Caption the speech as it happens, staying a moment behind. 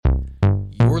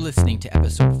listening to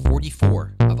episode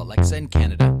 44 of Alexa in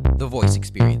Canada, The Voice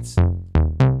Experience.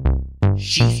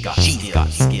 She's got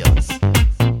skills.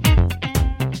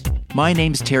 My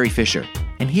name's Terry Fisher,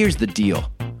 and here's the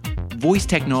deal. Voice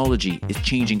technology is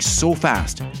changing so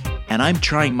fast, and I'm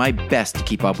trying my best to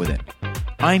keep up with it.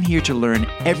 I'm here to learn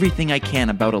everything I can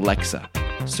about Alexa,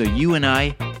 so you and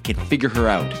I can figure her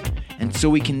out, and so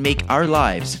we can make our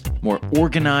lives more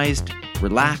organized,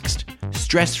 relaxed,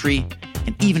 stress-free,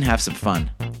 and even have some fun.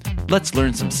 Let's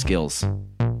learn some skills.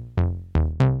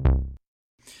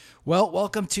 Well,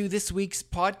 welcome to this week's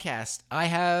podcast. I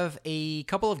have a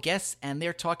couple of guests, and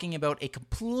they're talking about a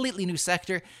completely new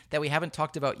sector that we haven't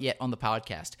talked about yet on the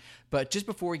podcast. But just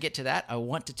before we get to that, I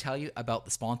want to tell you about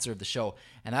the sponsor of the show.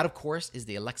 And that, of course, is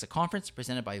the Alexa Conference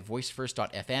presented by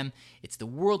VoiceFirst.fm. It's the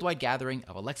worldwide gathering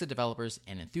of Alexa developers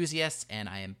and enthusiasts, and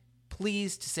I am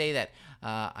pleased to say that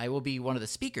I will be one of the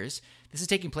speakers. This is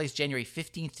taking place January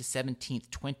 15th to 17th,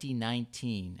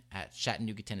 2019 at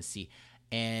Chattanooga, Tennessee.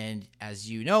 And as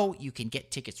you know, you can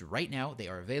get tickets right now. They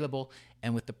are available.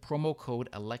 And with the promo code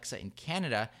Alexa in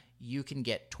Canada, you can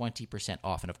get 20%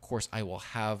 off. And of course, I will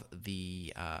have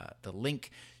the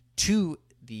link to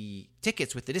the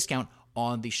tickets with the discount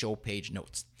on the show page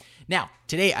notes. Now,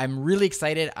 today I'm really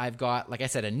excited. I've got, like I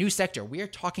said, a new sector. We are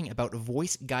talking about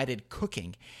voice-guided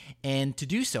cooking. And to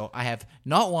do so, I have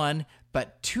not one,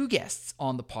 but two guests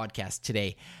on the podcast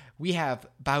today. We have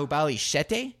Bahubali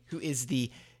Shetty, who is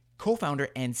the co-founder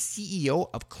and CEO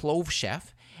of Clove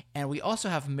Chef. And we also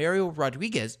have Mario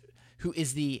Rodriguez, who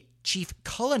is the Chief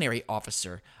Culinary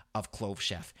Officer of Clove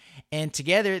Chef. And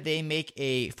together they make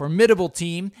a formidable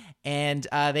team, and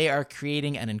they are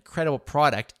creating an incredible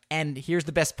product. And here's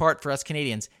the best part for us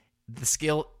Canadians. The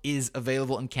skill is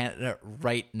available in Canada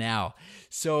right now.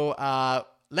 So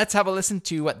let's have a listen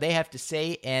to what they have to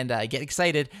say and get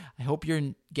excited. I hope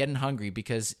you're getting hungry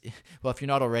because, well, if you're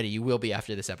not already, you will be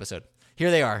after this episode.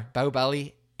 Here they are,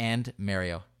 Bahubali and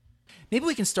Mario. Maybe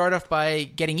we can start off by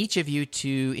getting each of you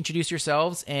to introduce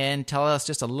yourselves and tell us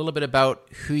just a little bit about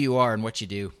who you are and what you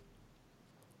do.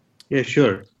 Yeah,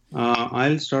 sure.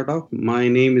 I'll start off. My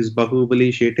name is Bahubali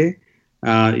Shetty.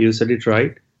 You said it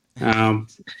right. I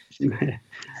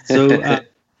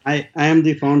am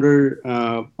the founder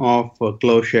of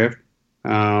Clove Chef.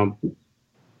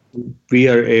 We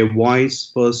are a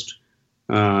voice-first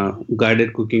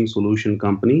guided cooking solution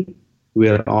company. We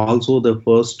are also the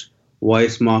first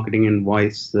voice marketing and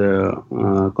voice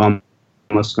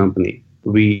commerce company.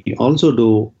 We also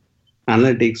do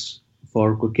analytics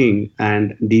for cooking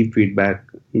and deep feedback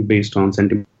based on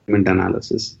sentiment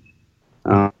analysis.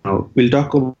 We'll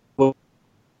talk about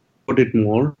it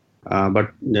more,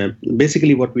 but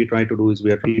basically what we try to do is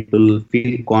we have people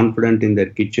feel confident in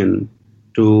their kitchen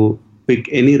to pick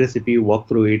any recipe, walk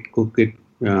through it, cook it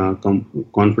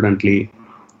confidently,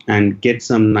 and get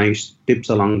some nice tips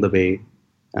along the way.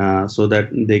 So that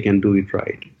they can do it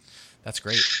right. That's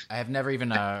great. I have never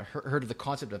even heard of the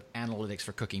concept of analytics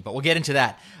for cooking, but we'll get into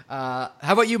that. How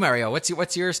about you, Mario?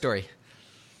 What's your story?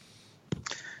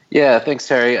 Yeah, thanks,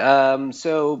 Terry.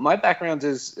 So my background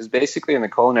is basically in the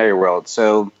culinary world.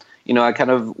 So, I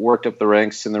kind of worked up the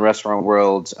ranks in the restaurant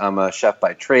world. I'm a chef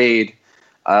by trade.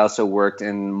 I also worked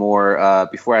in more,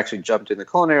 before I actually jumped in the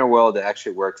culinary world, I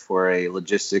actually worked for a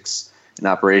logistics and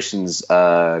operations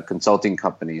consulting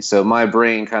company. So my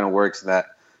brain kind of works in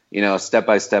that,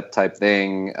 step-by-step type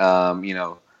thing,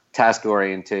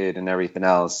 task-oriented and everything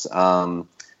else. And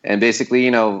basically,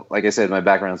 like I said, my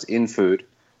background's in food.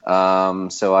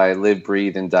 So I live,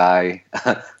 breathe, and die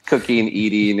cooking,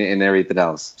 eating, and everything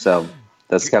else. So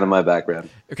that's kind of my background.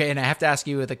 Okay, and I have to ask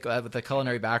you with the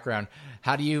culinary background,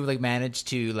 how do you manage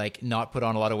to not put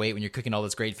on a lot of weight when you're cooking all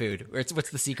this great food? What's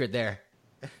the secret there?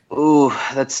 Ooh,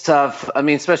 that's tough. I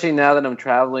mean, especially now that I'm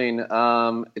traveling,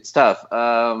 it's tough.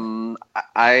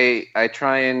 I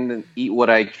try and eat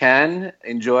what I can,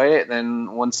 enjoy it.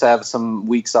 Then once I have some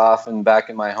weeks off and back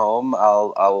in my home,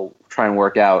 I'll try and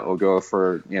work out or go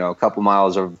for a couple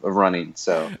miles of running.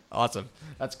 So awesome,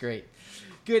 that's great.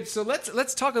 Good. So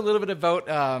let's talk a little bit about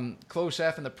Clove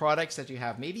Chef and the products that you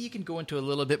have. Maybe you can go into a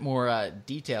little bit more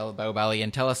detail about Bahubali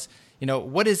and tell us,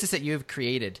 what is this that you've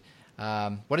created?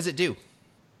 What does it do?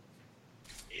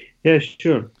 Yeah,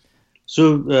 sure.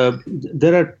 So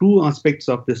there are two aspects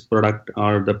of this product,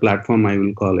 or the platform, I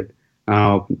will call it.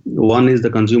 One is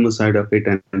the consumer side of it,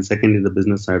 and second is the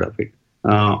business side of it.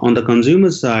 On the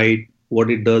consumer side, what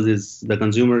it does is the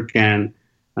consumer can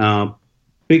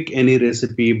pick any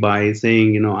recipe by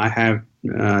saying, I have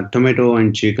tomato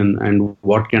and chicken, and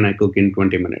what can I cook in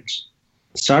 20 minutes?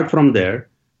 Start from there,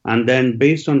 and then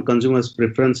based on consumers'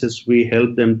 preferences, we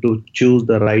help them to choose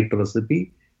the right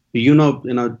recipe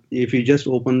if you just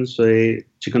open, say,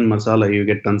 chicken masala, you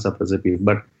get tons of recipes.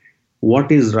 But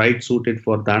what is right suited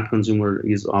for that consumer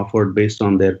is offered based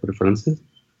on their preferences.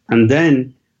 And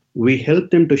then we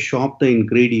help them to shop the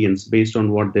ingredients based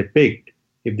on what they picked,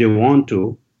 if they want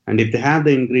to. And if they have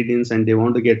the ingredients and they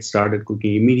want to get started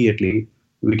cooking immediately,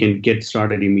 we can get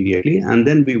started immediately. And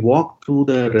then we walk through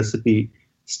the recipe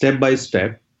step by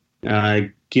step,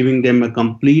 giving them a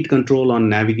complete control on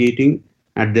navigating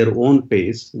at their own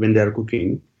pace when they are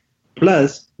cooking.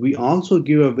 Plus, we also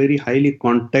give a very highly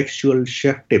contextual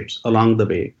chef tips along the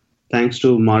way. Thanks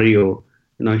to Mario,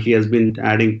 he has been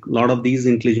adding a lot of these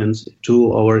intelligence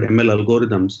to our ML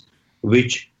algorithms,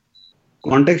 which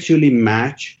contextually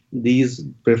match these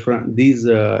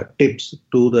tips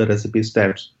to the recipe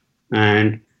steps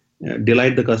and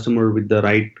delight the customer with the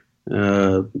right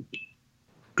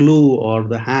clue or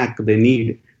the hack they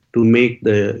need to make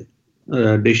the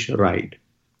dish right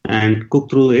and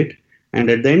cook through it. And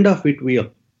at the end of it,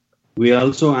 we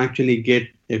also actually get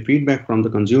a feedback from the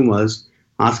consumers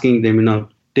asking them,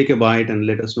 take a bite and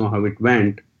let us know how it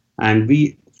went. And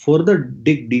we further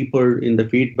dig deeper in the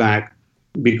feedback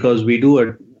because we do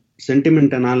a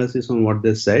sentiment analysis on what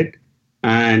they said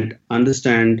and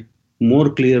understand more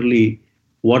clearly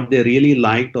what they really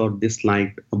liked or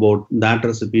disliked about that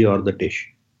recipe or the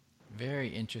dish. Very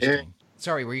interesting.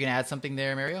 Sorry, were you going to add something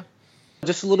there, Mario?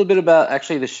 Just a little bit about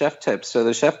actually the chef tips. So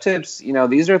the chef tips,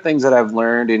 these are things that I've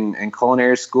learned in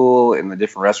culinary school, in the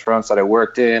different restaurants that I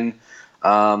worked in.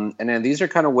 And then these are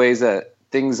kind of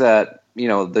things that,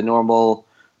 the normal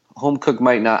home cook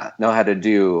might not know how to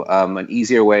do. An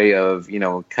easier way of,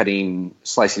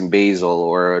 slicing basil,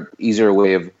 or an easier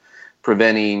way of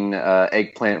preventing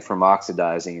eggplant from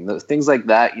oxidizing. Things like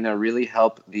that, really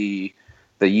help the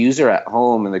user at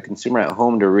home and the consumer at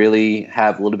home to really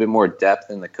have a little bit more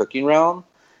depth in the cooking realm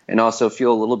and also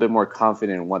feel a little bit more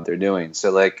confident in what they're doing.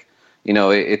 So I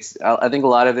think a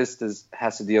lot of this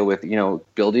has to deal with,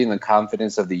 building the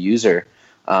confidence of the user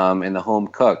and the home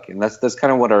cook. And that's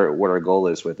kind of what our goal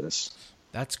is with this.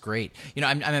 That's great.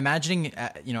 I'm imagining,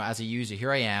 as a user,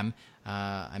 here I am.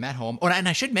 I'm at home. Oh, and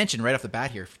I should mention right off the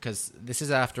bat here, because this is,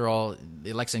 after all,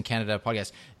 the Alexa in Canada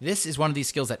podcast. This is one of these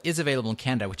skills that is available in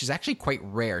Canada, which is actually quite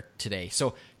rare today.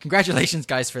 So congratulations,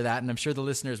 guys, for that. And I'm sure the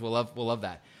listeners will love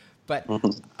that. But so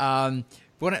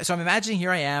I'm imagining here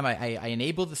I am. I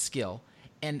enable the skill.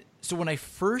 And so when I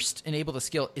first enable the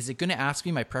skill, is it going to ask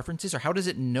me my preferences, or how does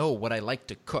it know what I like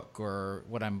to cook or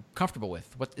what I'm comfortable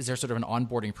with? Is there sort of an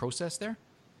onboarding process there?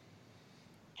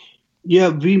 Yeah,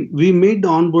 we made the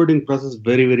onboarding process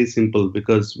very, very simple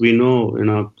because we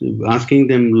know, asking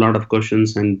them a lot of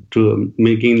questions and to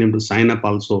making them to sign up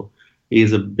also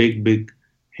is a big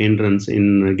hindrance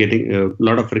in getting a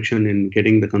lot of friction in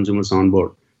getting the consumers on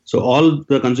board. So all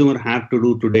the consumer have to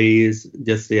do today is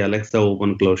just say, Alexa,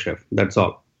 open CloShef. That's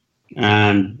all.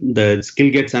 And the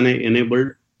skill gets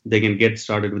enabled. They can get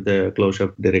started with the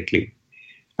CloShef directly.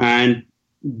 And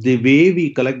the way we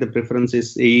collect the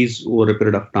preferences is over a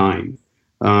period of time.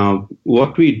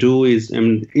 What we do is,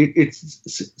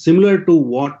 it's similar to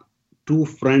what two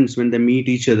friends, when they meet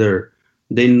each other,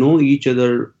 they know each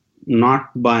other not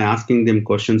by asking them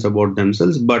questions about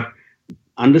themselves, but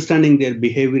understanding their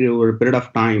behavior over a period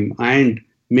of time and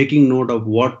making note of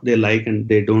what they like and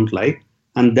they don't like,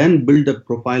 and then build the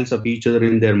profiles of each other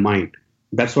in their mind.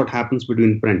 That's what happens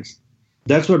between friends.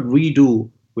 That's what we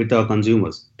do with our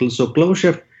consumers. So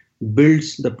CloShef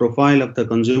builds the profile of the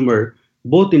consumer,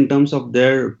 both in terms of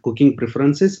their cooking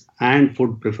preferences and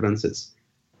food preferences.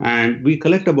 And we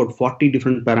collect about 40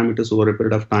 different parameters over a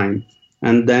period of time.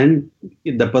 And then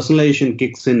the personalization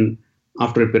kicks in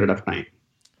after a period of time.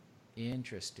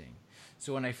 Interesting.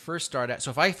 So when I first start out,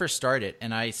 if I first start it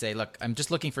and I say, look, I'm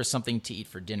just looking for something to eat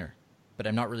for dinner, but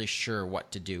I'm not really sure what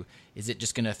to do, is it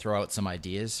just going to throw out some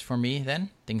ideas for me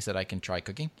then? Things that I can try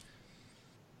cooking?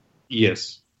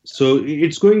 Yes. So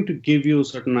it's going to give you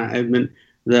certain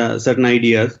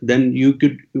ideas. Then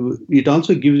it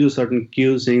also gives you certain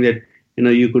cues saying that,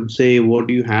 you could say, what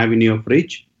do you have in your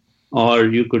fridge? Or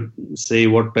you could say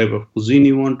what type of cuisine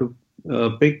you want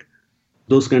to pick.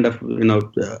 Those kind of,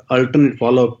 alternate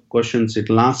follow-up questions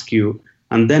it'll ask you,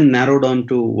 and then narrow down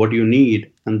to what you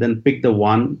need, and then pick the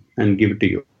one and give it to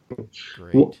you.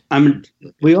 Great.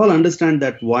 We all understand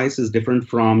that voice is different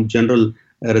from general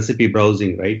recipe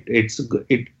browsing, right? It's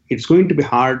going to be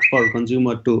hard for a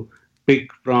consumer to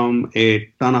pick from a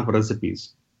ton of recipes.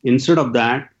 Instead of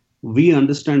that, we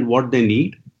understand what they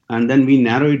need, and then we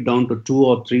narrow it down to 2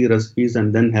 or 3 recipes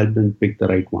and then help them pick the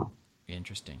right one.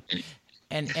 Interesting.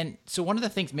 And so one of the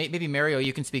things, maybe Mario,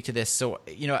 you can speak to this. So,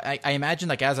 I imagine,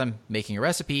 like, as I'm making a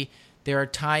recipe, there are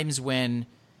times when,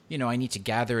 I need to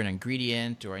gather an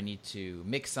ingredient or I need to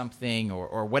mix something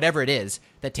or whatever it is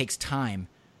that takes time.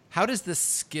 How does this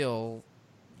skill,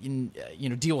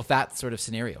 deal with that sort of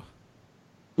scenario?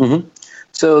 Mm-hmm.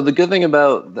 So the good thing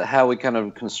about how we kind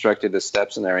of constructed the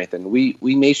steps and everything, we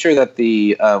made sure that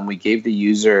we gave the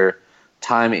user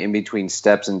time in between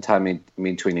steps and time in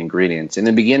between ingredients. In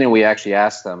the beginning, we actually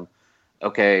asked them,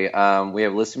 okay, we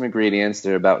have a list of ingredients.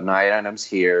 There are about 9 items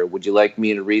here. Would you like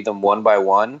me to read them one by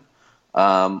one?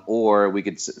 Or we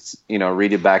could,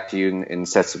 read it back to you in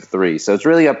sets of 3. So it's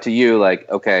really up to you. Like,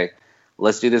 okay,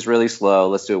 let's do this really slow.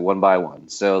 Let's do it one by one.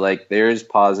 So like there's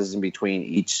pauses in between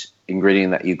each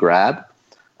ingredient that you grab.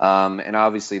 And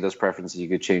obviously those preferences you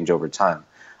could change over time.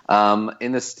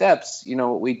 In the steps,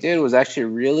 what we did was actually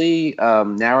really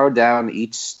narrow down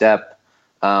each step,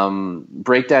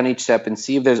 break down each step and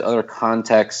see if there's other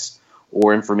context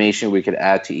or information we could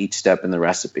add to each step in the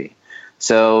recipe.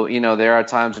 So, there are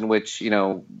times in which,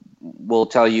 we'll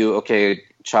tell you, okay,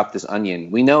 chop this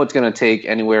onion. We know it's going to take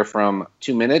anywhere from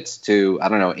 2 minutes to,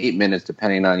 8 minutes,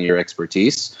 depending on your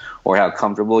expertise or how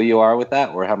comfortable you are with that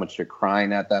or how much you're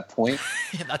crying at that point.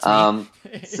 That's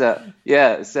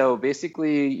me. So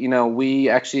basically, we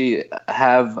actually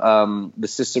have the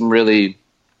system really,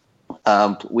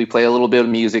 we play a little bit of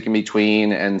music in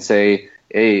between and say,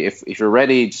 hey, if you're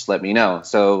ready, just let me know.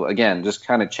 So again, just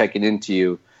kind of checking into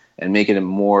you and making it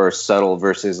more subtle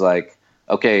versus like,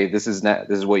 okay, this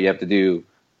is what you have to do.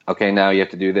 Okay, now you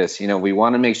have to do this. We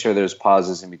want to make sure there's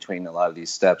pauses in between a lot of these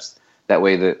steps. That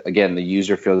way, the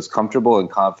user feels comfortable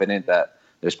and confident that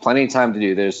there's plenty of time to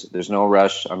do this. There's no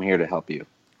rush. I'm here to help you.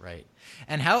 Right.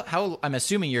 And how I'm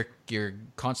assuming you're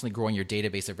constantly growing your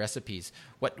database of recipes.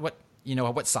 What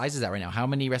size is that right now? How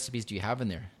many recipes do you have in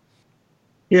there?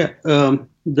 Yeah,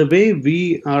 the way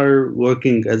we are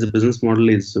working as a business model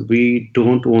is we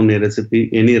don't own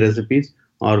any recipes,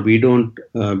 or we don't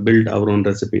build our own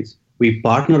recipes. We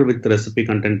partner with recipe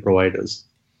content providers.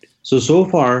 So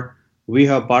far, we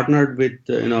have partnered with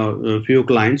a few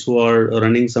clients who are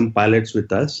running some pilots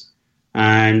with us,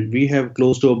 and we have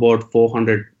close to about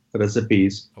 400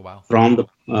 recipes from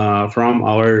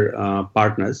our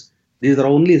partners. These are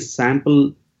only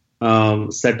sample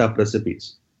set of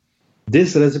recipes.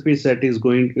 This recipe set is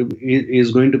going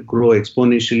to grow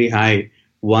exponentially high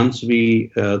once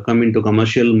we come into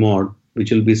commercial mode, which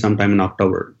will be sometime in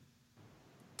October.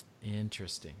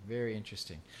 Interesting. Very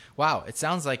interesting. Wow. It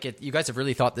sounds like you guys have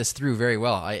really thought this through very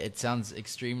well. It sounds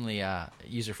extremely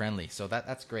user-friendly. So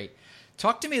that's great.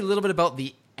 Talk to me a little bit about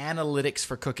the analytics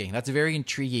for cooking. That's very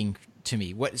intriguing to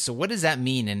me. What does that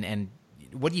mean, and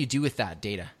what do you do with that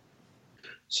data?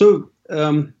 So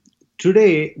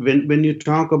today, when you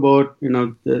talk about,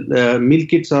 the meal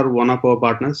kits are one of our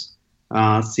partners.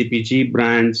 CPG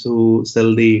brands who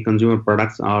sell the consumer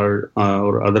products are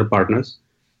our other partners.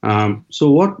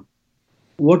 So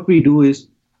what we do is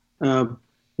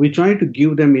we try to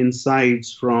give them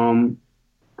insights from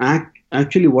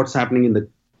actually what's happening in the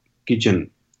kitchen.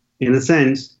 In a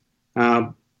sense,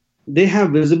 they have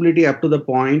visibility up to the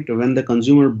point when the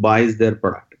consumer buys their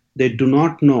product. They do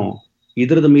not know,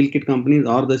 either the meal kit companies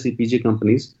or the CPG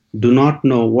companies do not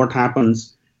know what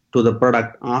happens to the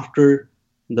product after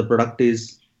the product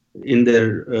is in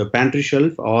their pantry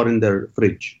shelf or in their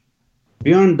fridge.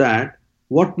 Beyond that,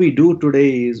 what we do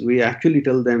today is we actually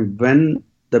tell them when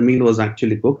the meal was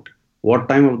actually cooked, what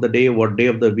time of the day, what day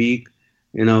of the week,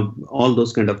 all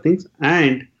those kind of things,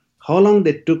 and how long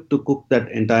they took to cook that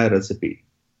entire recipe.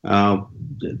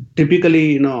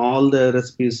 Typically, all the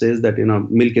recipes says that,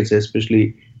 meal kits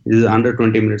especially is under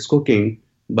 20 minutes cooking,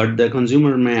 but the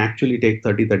consumer may actually take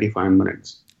 30-35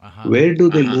 minutes. Uh-huh. Where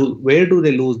do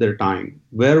they lose their time?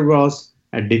 Where was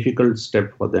a difficult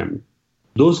step for them?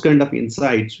 Those kind of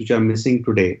insights which are missing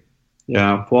today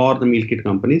for the meal kit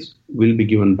companies will be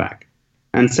given back.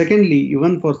 And secondly,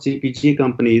 even for CPG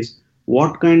companies,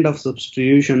 what kind of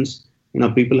substitutions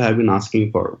people have been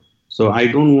asking for. So I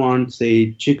don't want,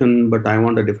 say, chicken, but I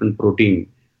want a different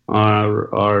protein,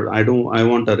 or I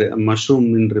want a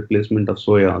mushroom in replacement of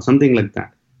soya, something like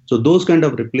that. So those kind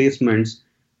of replacements,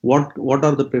 what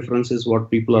are the preferences, what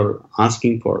people are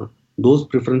asking for? Those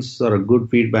preferences are a good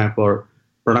feedback for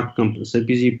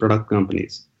CPG product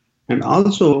companies. And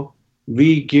also,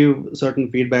 we give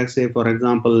certain feedback, say, for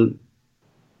example,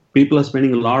 people are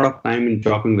spending a lot of time in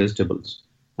chopping vegetables.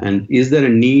 And is there a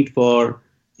need for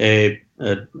a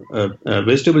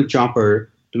vegetable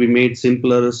chopper to be made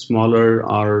simpler, smaller,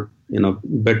 or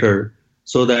better,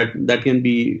 so that can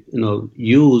be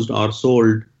used or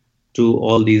sold to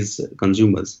all these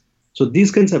consumers? So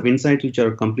these kinds of insights which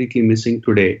are completely missing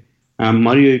today.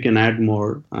 Mario, you can add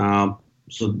more.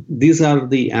 So these are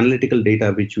the analytical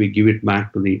data which we give it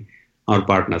back to our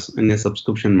partners in a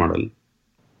subscription model.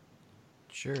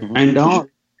 Sure. And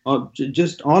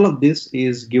just all of this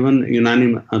is given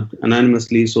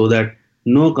anonymously, so that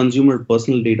no consumer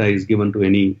personal data is given to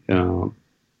any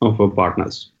of our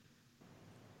partners.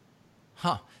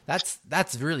 Huh.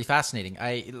 That's really fascinating.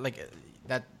 I like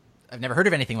that. I've never heard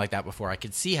of anything like that before. I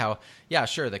could see how, yeah,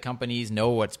 sure, the companies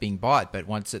know what's being bought, but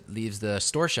once it leaves the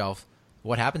store shelf,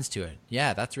 what happens to it?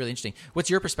 Yeah, that's really interesting. What's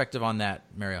your perspective on that,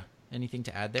 Mario? Anything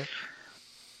to add there?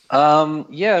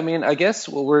 Yeah, I mean, I guess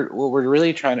what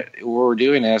we're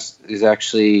doing is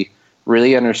actually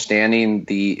really understanding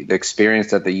the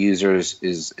experience that the users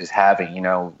is having, you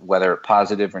know, whether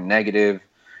positive or negative.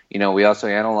 You know, we also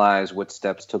analyze what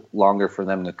steps took longer for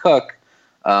them to cook,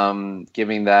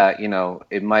 giving that, you know,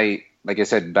 it might, like I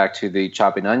said, back to the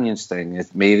chopping onions thing,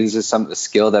 maybe this is a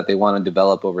skill that they want to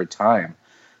develop over time.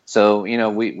 So, you know,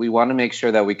 we want to make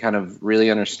sure that we kind of really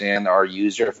understand our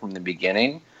user from the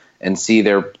beginning and see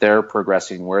they're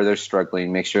progressing, where they're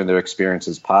struggling, make sure their experience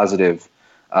is positive.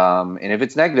 And if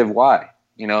it's negative, why?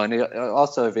 You know, and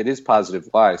also if it is positive,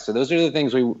 why? So those are the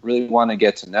things we really want to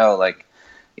get to know. Like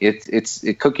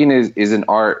cooking is an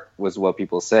art, was what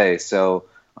people say. So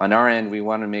on our end, we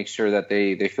want to make sure that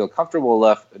they feel comfortable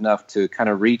enough to kind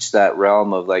of reach that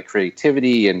realm of like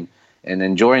creativity and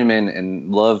enjoyment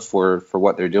and love for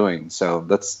what they're doing. So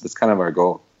that's kind of our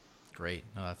goal. Great.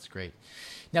 Oh, that's great.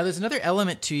 Now, there's another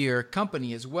element to your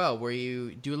company as well, where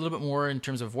you do a little bit more in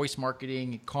terms of voice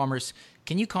marketing, commerce.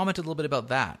 Can you comment a little bit about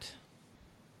that?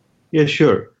 Yeah,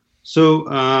 sure.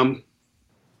 So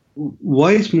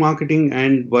voice marketing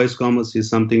and voice commerce is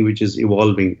something which is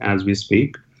evolving as we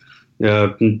speak.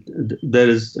 There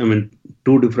is,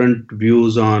 two different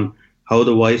views on how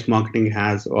the voice marketing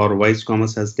or voice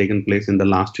commerce has taken place in the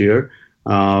last year.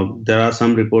 There are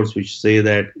some reports which say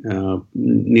that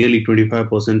nearly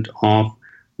 25% of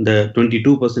the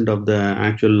 22% of the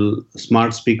actual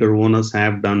smart speaker owners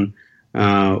have done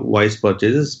voice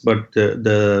purchases, but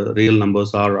the real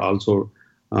numbers are also,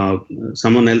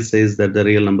 someone else says that the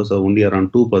real numbers are only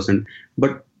around 2%.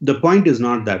 But the point is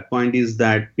not that. Point is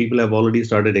that people have already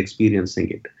started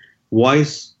experiencing it.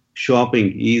 Voice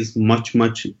shopping is much,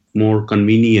 much more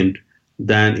convenient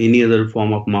than any other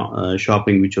form of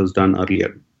shopping which was done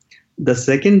earlier. The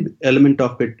second element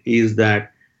of it is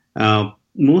that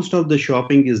most of the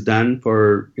shopping is done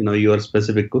for your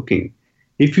specific cooking.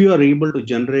 If you are able to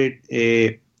generate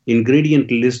a ingredient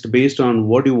list based on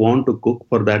what you want to cook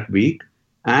for that week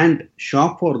and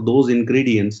shop for those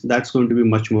ingredients, that's going to be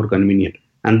much more convenient.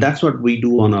 And that's what we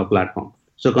do on our platform.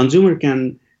 So consumer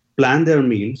can plan their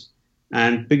meals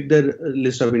and pick their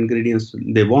list of ingredients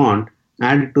they want,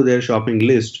 add it to their shopping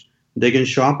list. They can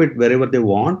shop it wherever they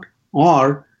want,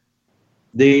 or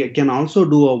they can also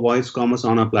do a voice commerce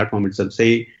on a platform itself.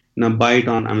 Say, buy it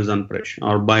on Amazon Fresh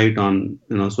or buy it on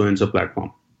so and so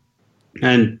platform,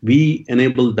 and we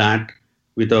enable that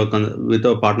with our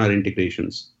partner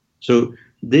integrations. So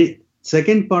the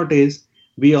second part is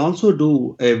we also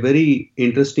do a very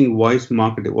interesting voice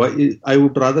marketing. I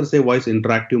would rather say voice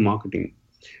interactive marketing.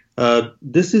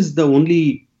 This is the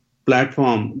only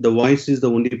platform. The voice is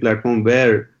the only platform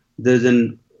where there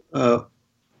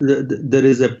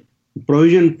is a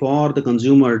provision for the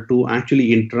consumer to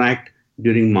actually interact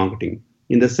during marketing.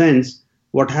 In the sense,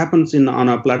 what happens on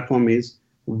our platform is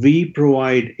we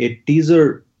provide a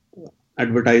teaser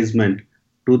advertisement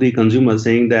to the consumer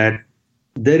saying that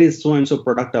there is so and so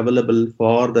product available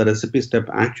for the recipe step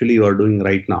actually you are doing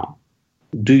right now.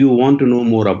 Do you want to know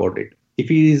more about it? If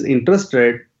he is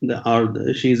interested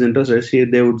or she is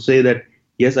interested, they would say that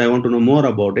yes, I want to know more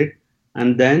about it,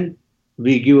 and then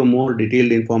we give a more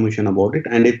detailed information about it.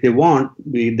 And if they want,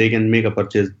 they can make a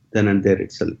purchase then and there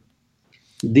itself.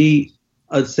 The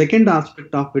second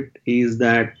aspect of it is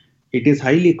that it is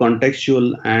highly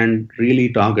contextual and really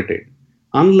targeted.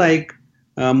 Unlike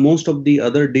most of the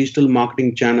other digital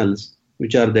marketing channels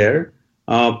which are there,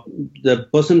 the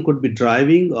person could be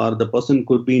driving, or the person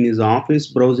could be in his office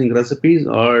browsing recipes,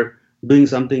 or doing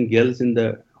something else in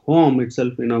the home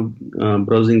itself,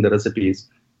 browsing the recipes.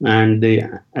 And the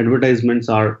advertisements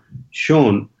are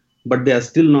shown, but they are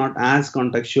still not as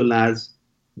contextual as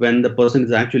when the person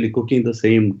is actually cooking the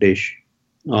same dish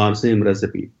or same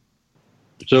recipe.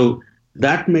 So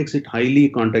that makes it highly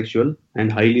contextual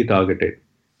and highly targeted.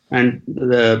 And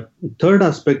the third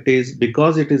aspect is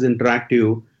because it is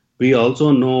interactive, we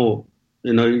also know,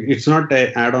 it's not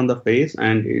an ad on the face,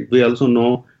 and we also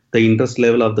know the interest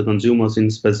level of the consumers in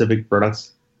specific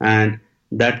products, and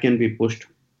that can be pushed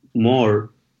more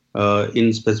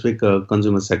in specific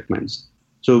consumer segments.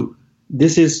 So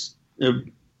this is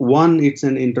one, it's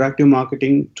an interactive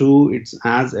marketing. Two, it's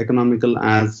as economical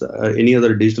as any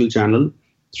other digital channel.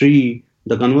 Three,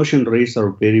 the conversion rates are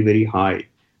very, very high.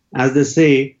 As they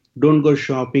say, don't go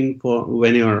shopping for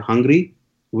when you are hungry.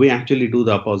 We actually do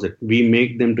the opposite. We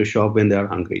make them to shop when they are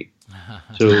hungry.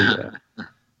 So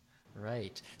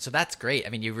right. So that's great. I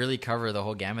mean, you really cover the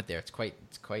whole gamut there. It's quite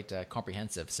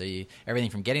comprehensive. So everything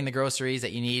from getting the groceries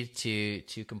that you need to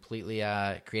completely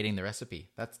creating the recipe.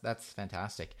 That's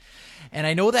fantastic. And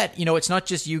I know that it's not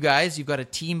just you guys. You've got a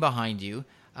team behind you.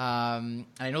 And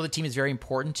I know the team is very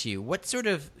important to you. What sort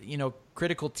of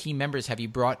critical team members have you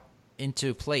brought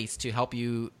into place to help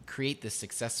you create this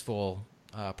successful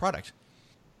product?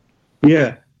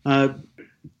 Yeah,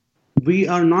 we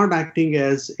are not acting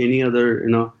as any other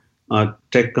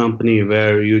tech company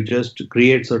where you just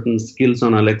create certain skills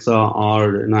on Alexa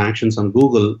or actions on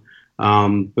Google,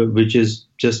 which is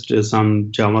just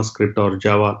some JavaScript or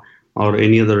Java or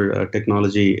any other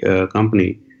technology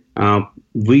company.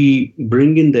 We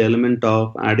bring in the element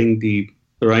of adding the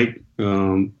right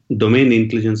domain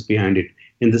intelligence behind it.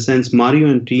 In the sense, Mario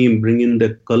and team bring in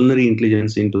the culinary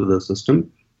intelligence into the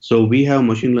system. So we have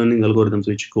machine learning algorithms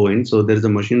which go in. So there's a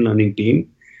machine learning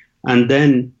team. And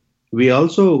then we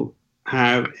also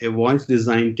have a voice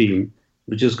design team,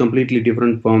 which is completely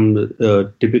different from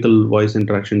the typical voice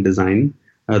interaction design.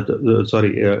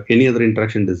 Any other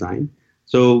interaction design.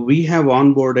 So we have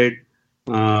onboarded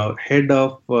head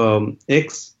of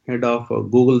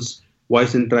Google's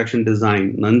voice interaction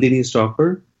design, Nandini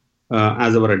Stalker,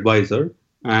 as our advisor.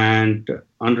 And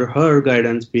under her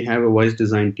guidance, we have a voice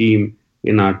design team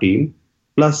in our team.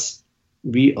 Plus,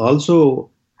 we also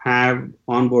have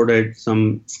onboarded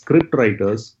some script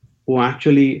writers who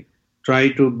actually try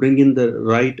to bring in the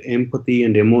right empathy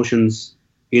and emotions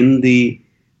in the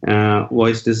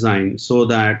voice design so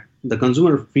that the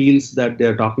consumer feels that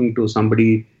they're talking to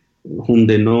somebody whom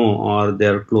they know or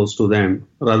they're close to them,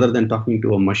 rather than talking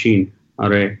to a machine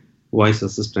or a voice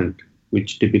assistant,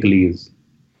 which typically is.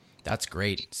 That's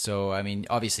great. So, I mean,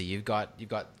 obviously you've got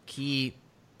key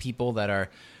people that are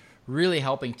really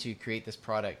helping to create this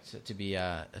product to be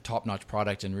a top-notch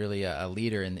product and really a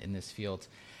leader in this field,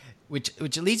 which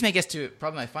leads me, I guess, to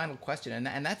probably my final question,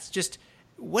 and that's just,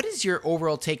 what is your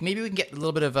overall take? Maybe we can get a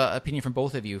little bit of opinion from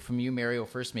both of you. From you, Mario,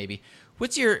 first, maybe.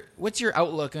 What's your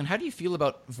outlook, and how do you feel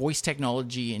about voice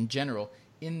technology in general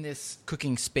in this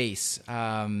cooking space?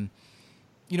 Where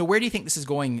do you think this is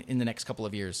going in the next couple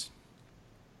of years?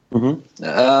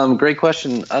 Mm-hmm. Great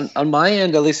question. On my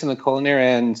end, at least in the culinary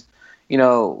end,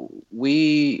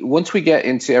 once we get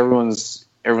into everyone's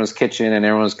kitchen and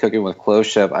everyone's cooking with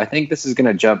Closed Chef, I think this is going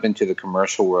to jump into the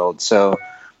commercial world. So,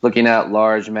 looking at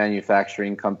large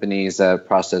manufacturing companies that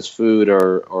process food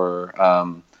or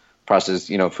process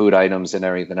food items and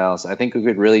everything else, I think we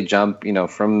could really jump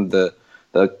from the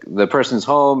person's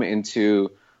home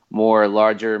into more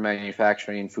larger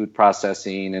manufacturing, food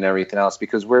processing, and everything else,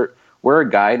 because we're a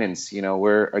guidance,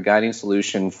 we're a guiding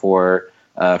solution for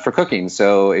cooking.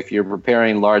 So if you're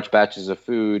preparing large batches of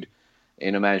food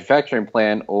in a manufacturing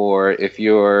plant, or if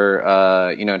you're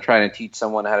trying to teach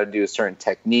someone how to do a certain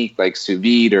technique like sous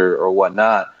vide or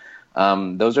whatnot,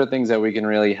 those are things that we can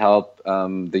really help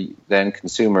the end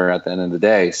consumer at the end of the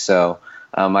day. So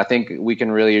I think we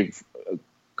can really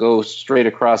go straight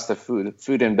across the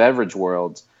food and beverage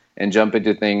world and jump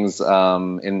into things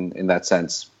in that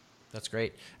sense. That's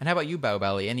great. And how about you,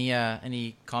 Bahubali?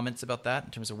 Any comments about that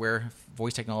in terms of where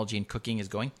voice technology in cooking is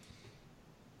going?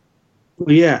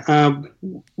 Yeah,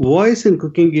 voice in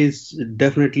cooking is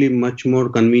definitely much more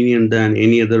convenient than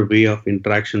any other way of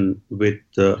interaction with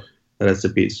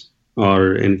recipes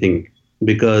or anything,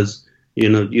 because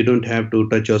you don't have to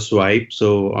touch or swipe.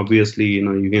 So obviously,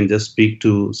 you can just speak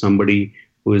to somebody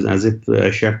who is as if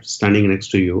a chef standing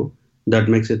next to you. That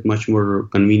makes it much more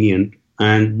convenient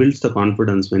and builds the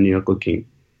confidence when you're cooking.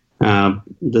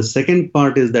 The second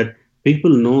part is that people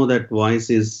know that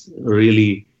voice is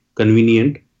really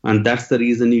convenient, and that's the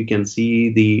reason you can see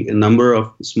the number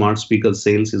of smart speaker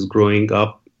sales is growing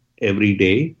up every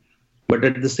day. But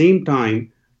at the same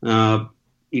time,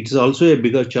 it's also a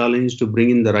bigger challenge to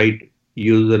bring in the right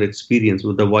user experience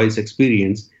with the voice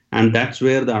experience, and that's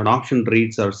where the adoption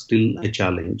rates are still a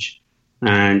challenge.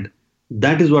 And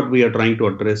that is what we are trying to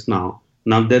address now.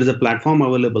 Now there is a platform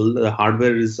available, the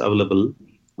hardware is available.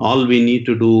 All we need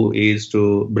to do is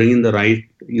to bring in the right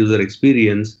user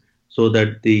experience so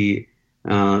that the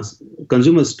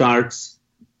consumer starts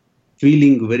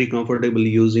feeling very comfortable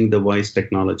using the voice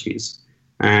technologies.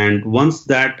 And once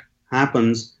that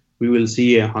happens, we will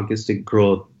see a hockey stick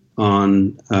growth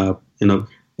on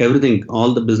everything,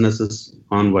 all the businesses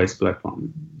on voice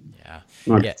platform. Yeah.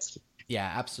 Yeah,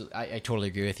 absolutely. I totally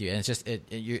agree with you. And it's just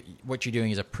what you're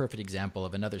doing is a perfect example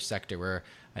of another sector where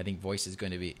I think voice is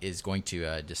going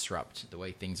to disrupt the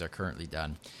way things are currently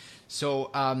done. So,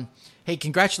 hey,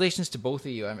 congratulations to both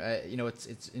of you.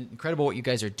 It's incredible what you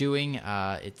guys are doing.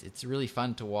 It's really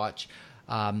fun to watch.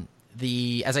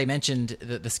 As I mentioned,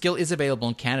 the skill is available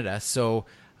in Canada. So,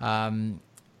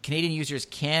 Canadian users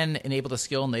can enable the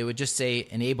skill, and they would just say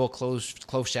enable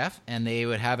Clove Chef, and they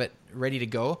would have it ready to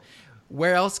go.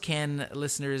 Where else can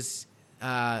listeners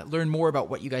learn more about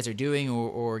what you guys are doing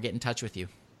or get in touch with you?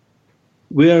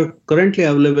 We are currently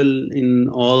available in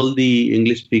all the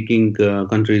English-speaking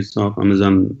countries of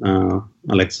Amazon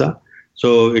Alexa.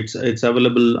 So it's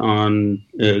available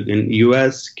in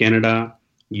US, Canada,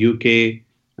 UK,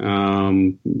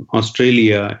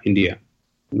 Australia, India,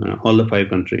 all the 5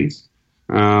 countries.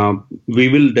 We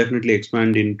will definitely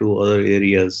expand into other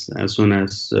areas as soon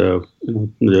as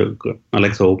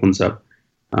Alexa opens up.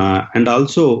 And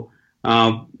also,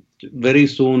 very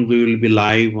soon we will be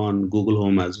live on Google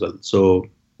Home as well. So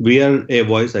we are a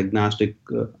voice agnostic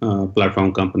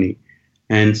platform company.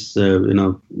 Hence,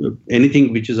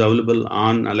 anything which is available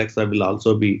on Alexa will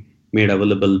also be made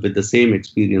available with the same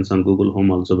experience on Google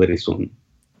Home also very soon.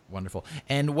 Wonderful.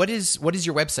 And what is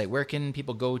your website? Where can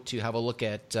people go to have a look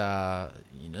at a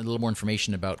little more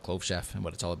information about Clove Chef and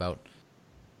what it's all about?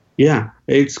 Yeah,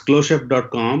 it's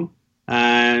clovechef.com.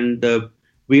 And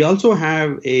we also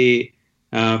have a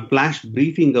flash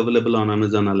briefing available on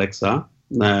Amazon Alexa.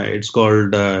 It's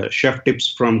called Chef Tips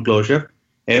from Clove Chef.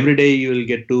 Every day you will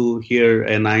get to hear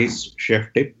a nice chef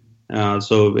tip.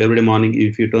 So every morning,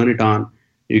 if you turn it on,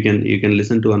 you can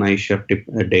listen to a nice chef tip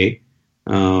a day.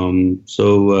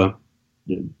 So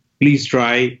please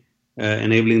try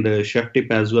enabling the chef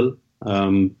tip as well,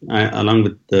 along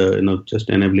with just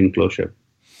enabling Clove Chef.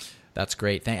 That's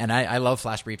great. And I love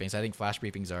flash briefings. I think flash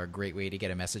briefings are a great way to get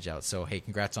a message out. So, hey,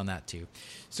 congrats on that too.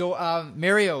 So,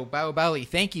 Mario Baobali,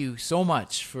 thank you so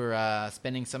much for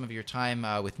spending some of your time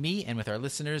with me and with our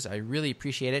listeners. I really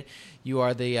appreciate it. You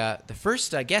are the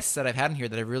first guest that I've had in here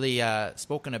that I've really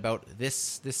spoken about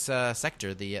this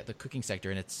sector, the cooking sector,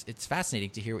 and it's fascinating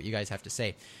to hear what you guys have to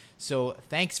say. So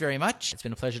thanks very much. It's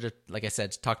been a pleasure to, like I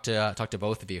said, talk to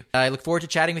both of you. I look forward to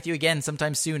chatting with you again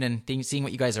sometime soon and seeing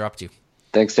what you guys are up to.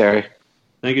 Thanks, Terry.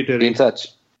 Thank you, Terry. Be in touch.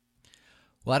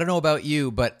 Well, I don't know about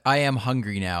you, but I am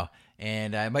hungry now,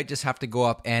 and I might just have to go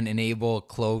up and enable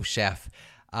Clove Chef.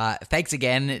 Thanks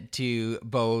again to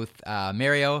both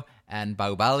Mario and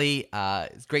Baobali.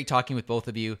 It's great talking with both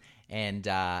of you, and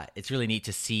it's really neat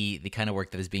to see the kind of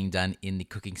work that is being done in the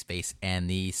cooking space and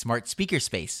the smart speaker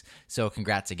space. So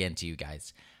congrats again to you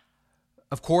guys.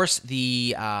 Of course,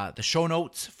 the show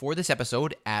notes for this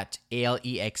episode at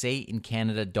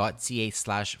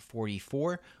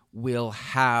alexaincanada.ca/44 will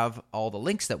have all the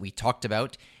links that we talked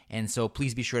about. And so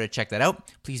please be sure to check that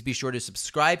out. Please be sure to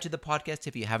subscribe to the podcast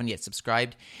if you haven't yet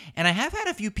subscribed. And I have had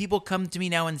a few people come to me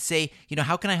now and say,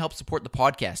 how can I help support the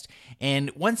podcast? And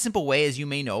one simple way, as you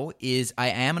may know, is I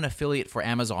am an affiliate for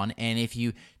Amazon. And if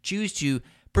you choose to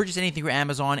purchase anything through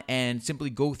Amazon and simply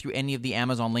go through any of the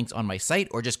Amazon links on my site,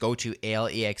 or just go to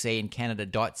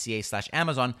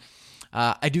alexaincanada.ca/Amazon,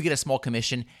 I do get a small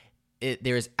commission.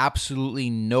 There is absolutely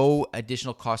no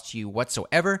additional cost to you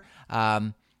whatsoever.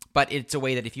 But it's a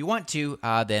way that if you want to,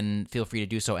 then feel free to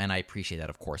do so, and I appreciate that,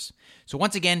 of course. So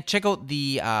once again, check out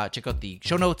the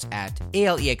show notes at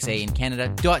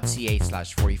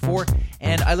alexaincanada.ca/44,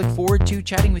 and I look forward to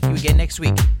chatting with you again next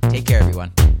week. Take care,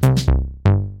 everyone.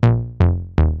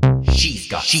 She's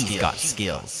got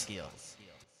skills.